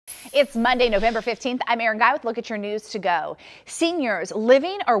It's Monday, November 15th. I'm Erin Guy with Look at Your News to Go. Seniors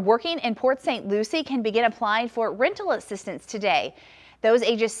living or working in Port St. Lucie can begin applying for rental assistance today. Those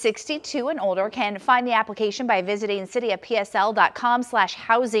ages 62 and older can find the application by visiting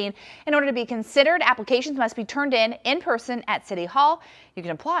cityofpsl.com/housing. In order to be considered, applications must be turned in person at City Hall. You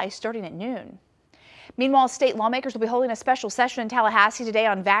can apply starting at noon. Meanwhile, state lawmakers will be holding a special session in Tallahassee today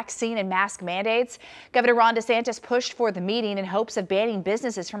on vaccine and mask mandates. Governor Ron DeSantis pushed for the meeting in hopes of banning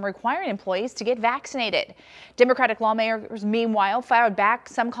businesses from requiring employees to get vaccinated. Democratic lawmakers, meanwhile, fired back,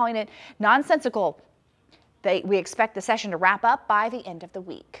 some calling it nonsensical. We expect the session to wrap up by the end of the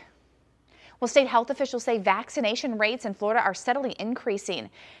week. Well, state health officials say vaccination rates in Florida are steadily increasing.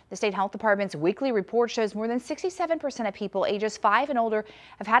 The state health department's weekly report shows more than 67% of people ages 5 and older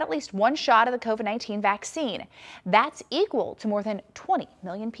have had at least one shot of the COVID-19 vaccine. That's equal to more than 20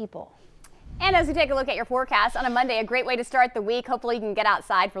 million people. And as we take a look at your forecast on a Monday, a great way to start the week. Hopefully you can get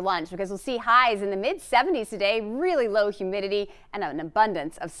outside for lunch because we'll see highs in the mid-70s today, really low humidity and an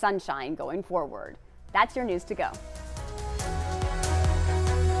abundance of sunshine going forward. That's your news to go.